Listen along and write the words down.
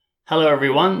Hello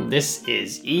everyone, this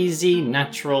is Easy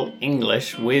Natural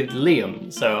English with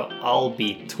Liam. So I'll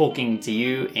be talking to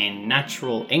you in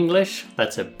natural English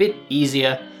that's a bit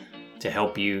easier to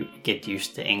help you get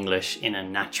used to English in a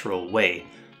natural way.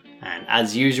 And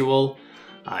as usual,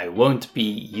 I won't be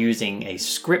using a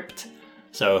script,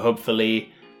 so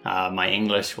hopefully my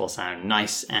English will sound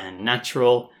nice and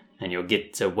natural and you'll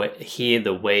get to hear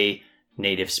the way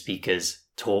native speakers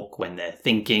talk when they're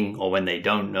thinking or when they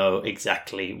don't know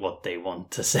exactly what they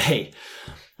want to say.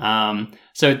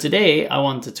 So today I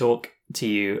want to talk to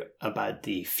you about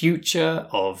the future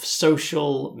of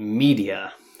social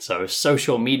media. So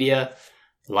social media,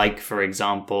 like for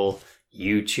example,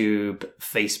 YouTube,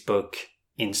 Facebook,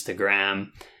 Instagram,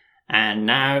 and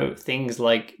now things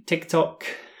like TikTok.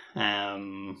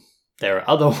 There are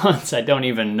other ones, I don't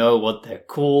even know what they're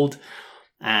called.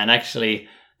 And actually,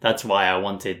 that's why I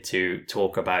wanted to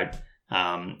talk about,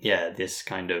 this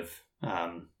kind of,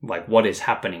 like what is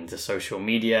happening to social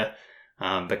media.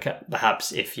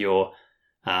 Perhaps if you're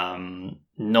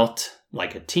not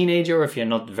like a teenager, or if you're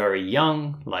not very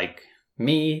young like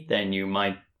me, then you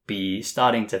might be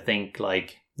starting to think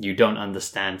like you don't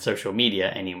understand social media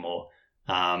anymore.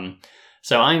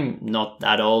 So I'm not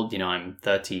that old, I'm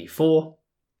 34,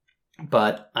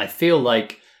 but I feel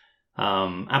like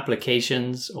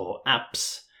applications or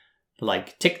apps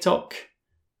like TikTok,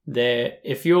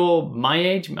 if you're my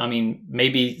age,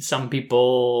 maybe some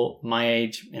people my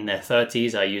age in their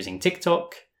 30s are using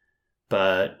TikTok,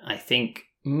 but I think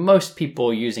most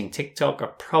people using TikTok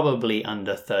are probably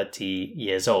under 30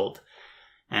 years old.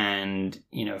 And,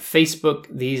 Facebook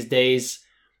these days,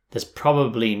 there's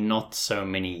probably not so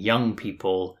many young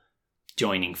people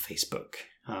joining Facebook.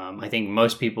 I think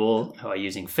most people who are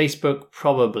using Facebook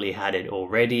probably had it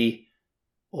already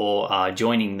or are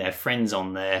joining their friends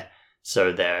on there,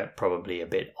 so they're probably a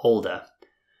bit older.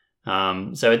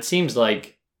 So it seems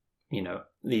like,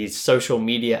 these social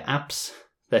media apps,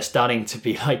 they're starting to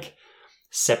be like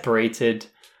separated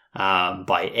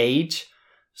by age.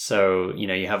 So,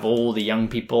 you have all the young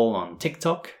people on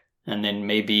TikTok, and then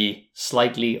maybe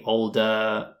slightly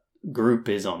older group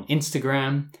is on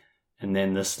Instagram, and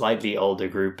then the slightly older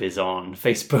group is on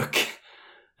Facebook.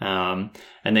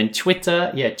 And then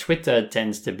Twitter, Twitter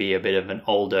tends to be a bit of an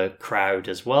older crowd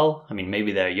as well.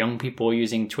 Maybe there are young people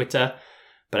using Twitter,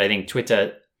 but I think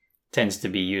Twitter tends to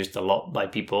be used a lot by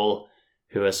people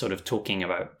who are sort of talking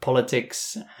about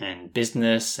politics and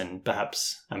business, and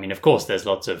perhaps, of course, there's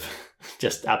lots of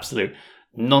just absolute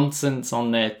nonsense on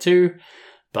there too.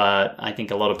 But I think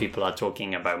a lot of people are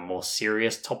talking about more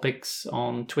serious topics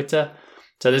on Twitter.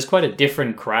 So there's quite a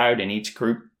different crowd in each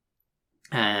group.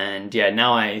 And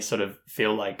now I sort of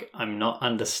feel like I'm not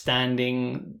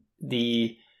understanding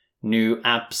the new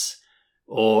apps,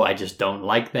 or I just don't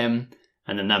like them.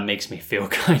 And then that makes me feel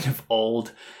kind of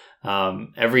old.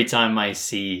 Every time I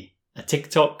see a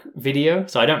TikTok video,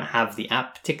 so I don't have the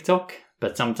app TikTok,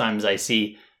 but sometimes I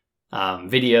see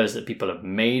videos that people have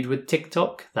made with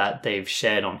TikTok that they've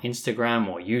shared on Instagram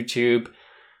or YouTube.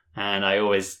 And I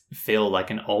always feel like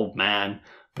an old man,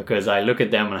 because I look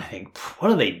at them and I think, what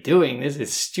are they doing? This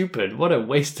is stupid. What a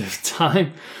waste of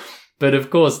time. But of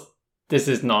course, this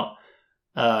is not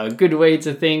a good way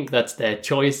to think. That's their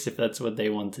choice if that's what they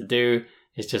want to do.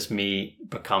 It's just me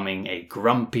becoming a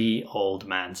grumpy old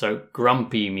man. So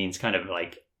grumpy means kind of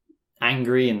like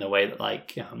angry in the way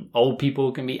that old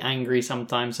people can be angry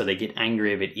sometimes. So they get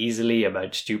angry a bit easily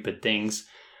about stupid things.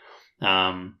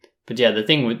 But the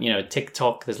thing with,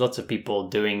 TikTok, there's lots of people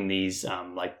doing these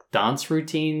dance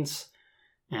routines.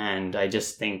 And I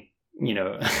just think,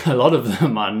 a lot of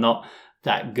them are not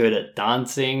that good at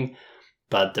dancing.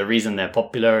 But the reason they're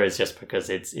popular is just because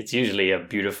it's usually a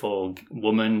beautiful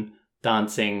woman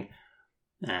dancing.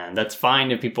 And that's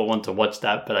fine if people want to watch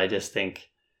that. But I just think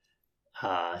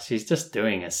she's just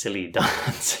doing a silly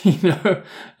dance,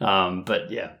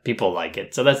 But people like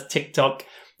it. So that's TikTok.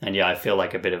 And I feel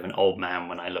like a bit of an old man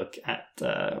when I look at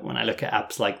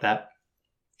apps like that.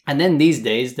 And then these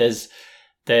days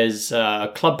there's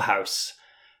Clubhouse.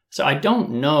 So I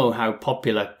don't know how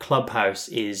popular Clubhouse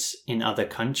is in other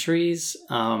countries.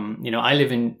 I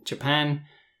live in Japan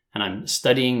and I'm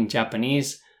studying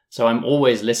Japanese, so I'm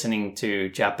always listening to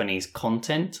Japanese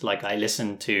content. Like I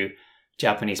listen to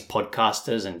Japanese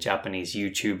podcasters and Japanese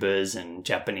YouTubers and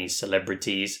Japanese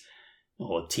celebrities,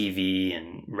 or TV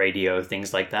and radio,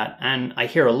 things like that. And I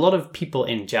hear a lot of people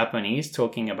in Japanese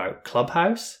talking about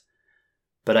Clubhouse,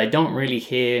 but I don't really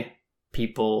hear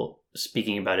people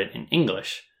speaking about it in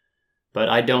English. But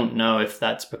I don't know if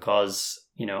that's because,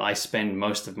 I spend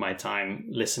most of my time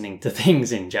listening to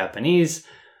things in Japanese,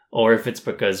 or if it's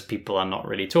because people are not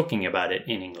really talking about it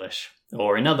in English.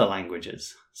 or in other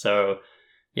languages. So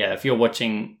yeah, if you're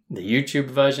watching the YouTube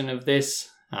version of this,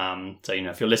 so,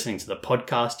 if you're listening to the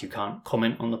podcast, you can't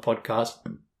comment on the podcast.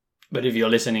 But if you're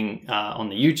listening on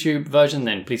the YouTube version,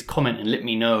 then please comment and let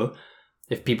me know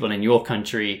if people in your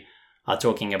country are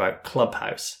talking about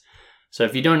Clubhouse. So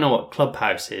if you don't know what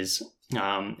Clubhouse is,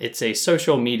 it's a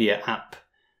social media app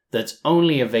that's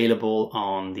only available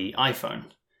on the iPhone.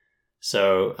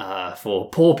 So for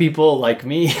poor people like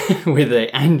me with an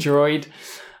Android,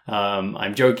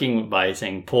 I'm joking by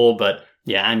saying poor, but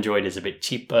yeah, Android is a bit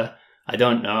cheaper. I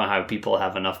don't know how people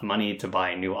have enough money to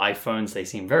buy new iPhones. They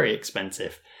seem very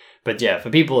expensive. But yeah, for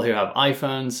people who have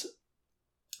iPhones,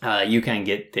 you can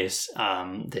get this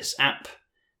app,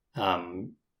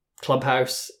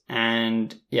 Clubhouse,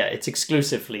 and yeah, it's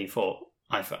exclusively for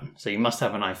iPhone. So you must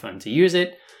have an iPhone to use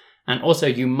it. And also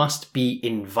you must be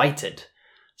invited.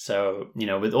 So,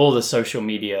 with all the social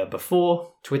media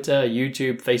before, Twitter,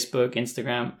 YouTube, Facebook,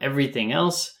 Instagram, everything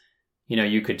else,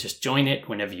 you could just join it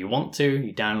whenever you want to.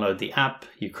 You download the app,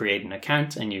 you create an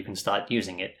account, and you can start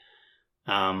using it.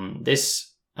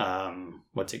 What's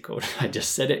it called? I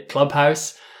just said it,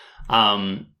 Clubhouse.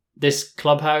 This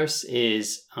Clubhouse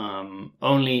is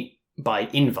only by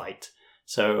invite.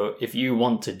 So if you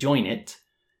want to join it,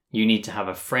 you need to have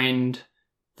a friend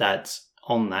that's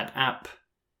on that app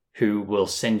who will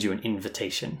send you an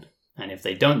invitation. And if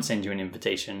they don't send you an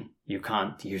invitation, you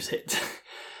can't use it.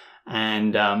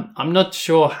 And I'm not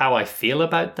sure how I feel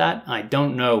about that. I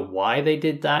don't know why they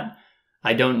did that.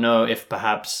 I don't know if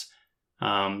perhaps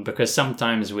because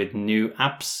sometimes with new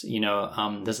apps,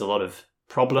 there's a lot of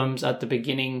problems at the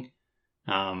beginning.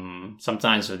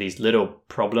 Sometimes for these little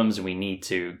problems we need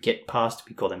to get past,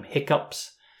 we call them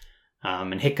hiccups.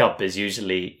 And hiccup is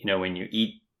usually, when you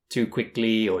eat too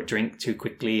quickly or drink too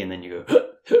quickly and then you go,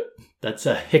 that's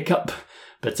a hiccup.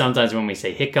 But sometimes when we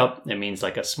say hiccup, it means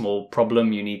like a small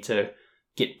problem you need to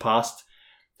get past.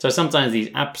 So sometimes these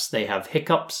apps, they have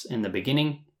hiccups in the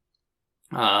beginning.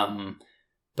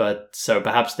 But so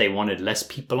perhaps they wanted less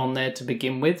people on there to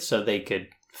begin with so they could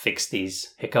fix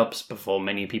these hiccups before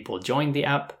many people joined the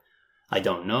app. I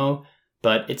don't know,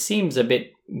 but it seems a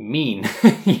bit mean.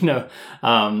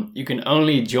 You can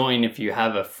only join if you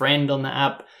have a friend on the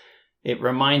app. It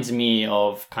reminds me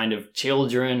of kind of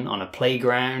children on a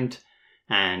playground,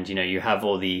 and you have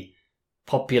all the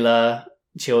popular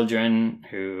children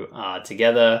who are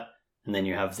together, and then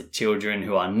you have the children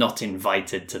who are not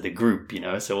invited to the group,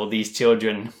 so all these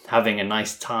children having a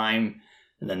nice time.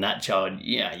 And then that child,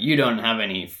 yeah, you don't have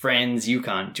any friends, you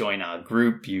can't join our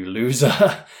group, you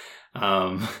loser.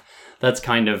 That's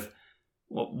kind of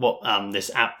what this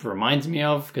app reminds me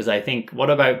of, because I think, what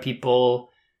about people,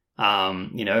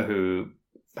 who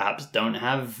perhaps don't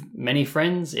have many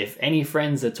friends, if any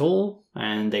friends at all,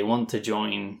 and they want to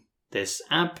join this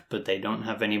app, but they don't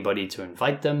have anybody to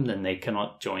invite them, then they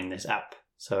cannot join this app.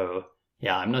 So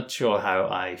yeah, I'm not sure how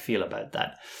I feel about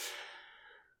that.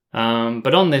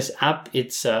 But on this app,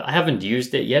 it's I haven't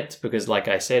used it yet because, like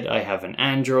I said, I have an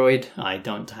Android. I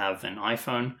don't have an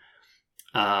iPhone.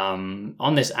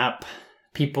 On this app,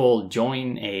 people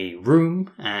join a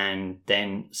room and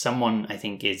then someone, I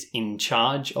think, is in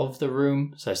charge of the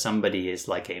room. So somebody is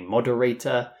like a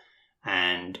moderator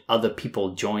and other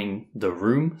people join the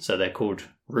room. So they're called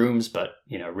rooms, but,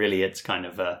 really it's kind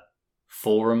of a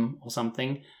forum or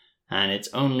something. And it's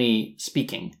only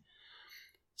speaking.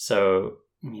 So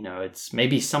it's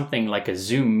maybe something like a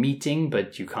Zoom meeting,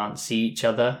 but you can't see each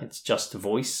other. It's just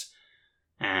voice.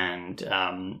 And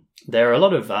there are a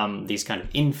lot of these kind of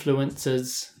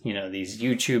influencers, these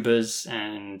YouTubers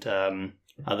and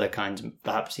other kinds,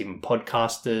 perhaps even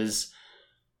podcasters,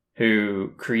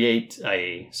 who create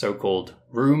a so-called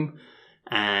room.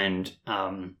 And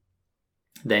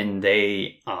then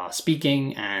they are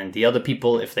speaking, and the other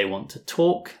people, if they want to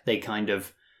talk, they kind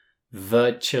of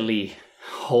virtually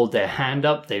hold their hand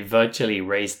up. They virtually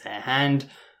raise their hand.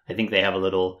 I think they have a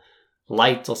little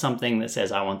light or something that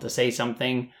says, I want to say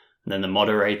something. And then the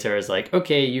moderator is like,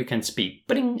 okay, you can speak.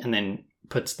 Ba-ding! And then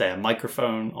puts their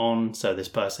microphone on so this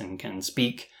person can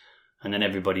speak. And then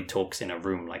everybody talks in a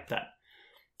room like that.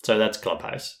 So that's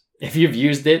Clubhouse. If you've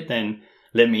used it, then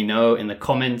let me know in the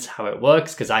comments how it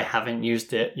works, because I haven't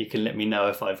used it. You can let me know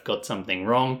if I've got something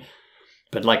wrong.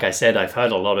 But like I said, I've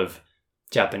heard a lot of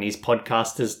Japanese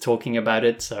podcasters talking about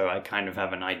it, so I kind of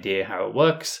have an idea how it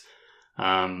works.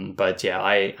 But yeah,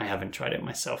 I haven't tried it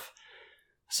myself.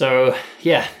 So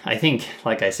yeah, I think,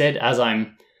 like I said, as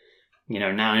I'm,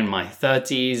 now in my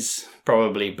 30s,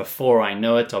 probably before I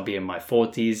know it, I'll be in my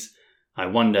 40s. I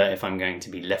wonder if I'm going to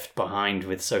be left behind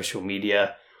with social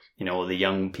media. All the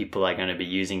young people are going to be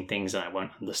using things that I won't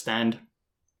understand.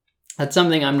 That's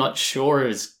something I'm not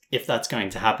sure if that's going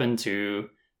to happen to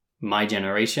my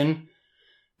generation,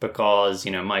 because,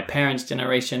 my parents'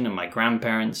 generation and my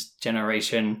grandparents'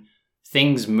 generation,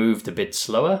 things moved a bit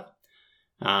slower.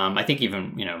 I think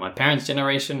even, my parents'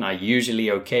 generation are usually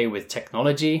okay with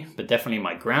technology, but definitely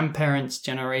my grandparents'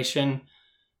 generation,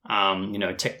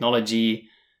 technology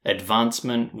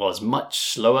advancement was much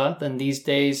slower than these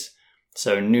days.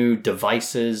 So new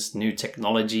devices, new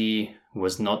technology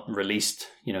was not released,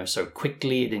 so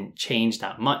quickly. It didn't change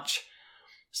that much.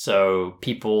 So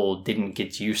people didn't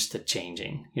get used to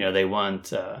changing. They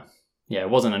weren't, it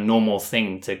wasn't a normal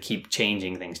thing to keep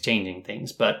changing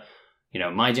things. But,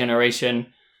 my generation,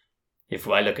 if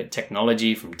I look at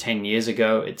technology from 10 years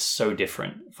ago, it's so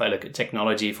different. If I look at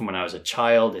technology from when I was a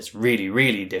child, it's really,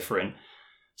 really different.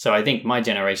 So I think my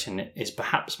generation is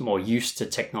perhaps more used to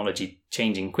technology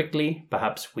changing quickly.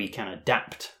 Perhaps we can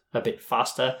adapt a bit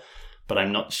faster, but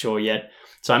I'm not sure yet.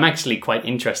 So I'm actually quite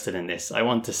interested in this. I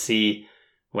want to see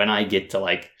when I get to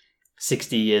like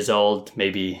 60 years old,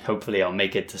 maybe hopefully I'll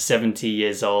make it to 70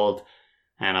 years old.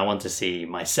 And I want to see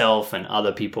myself and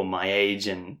other people my age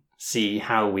and see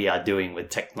how we are doing with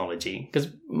technology. Because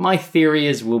my theory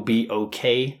is we'll be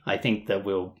okay. I think that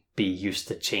we'll be used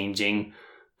to changing,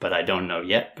 but I don't know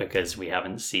yet because we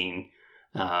haven't seen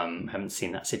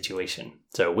that situation.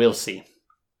 So we'll see.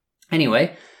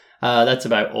 Anyway, that's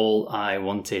about all I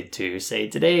wanted to say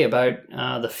today about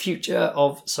the future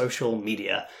of social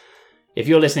media. If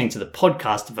you're listening to the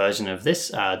podcast version of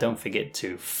this, don't forget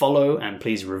to follow and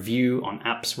please review on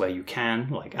apps where you can,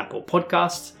 like Apple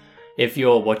Podcasts. If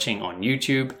you're watching on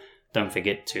YouTube, don't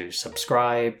forget to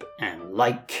subscribe and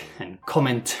like and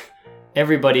comment.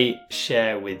 Everybody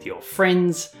share with your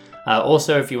friends.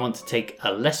 Also, if you want to take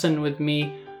a lesson with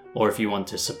me, or if you want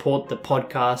to support the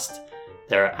podcast,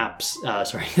 there are apps.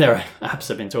 There are apps.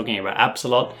 I've been talking about apps a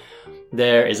lot.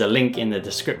 There is a link in the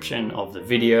description of the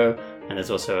video, and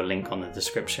there's also a link on the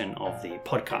description of the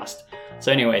podcast.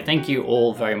 So anyway, thank you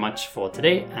all very much for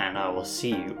today, and I will see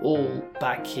you all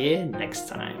back here next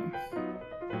time.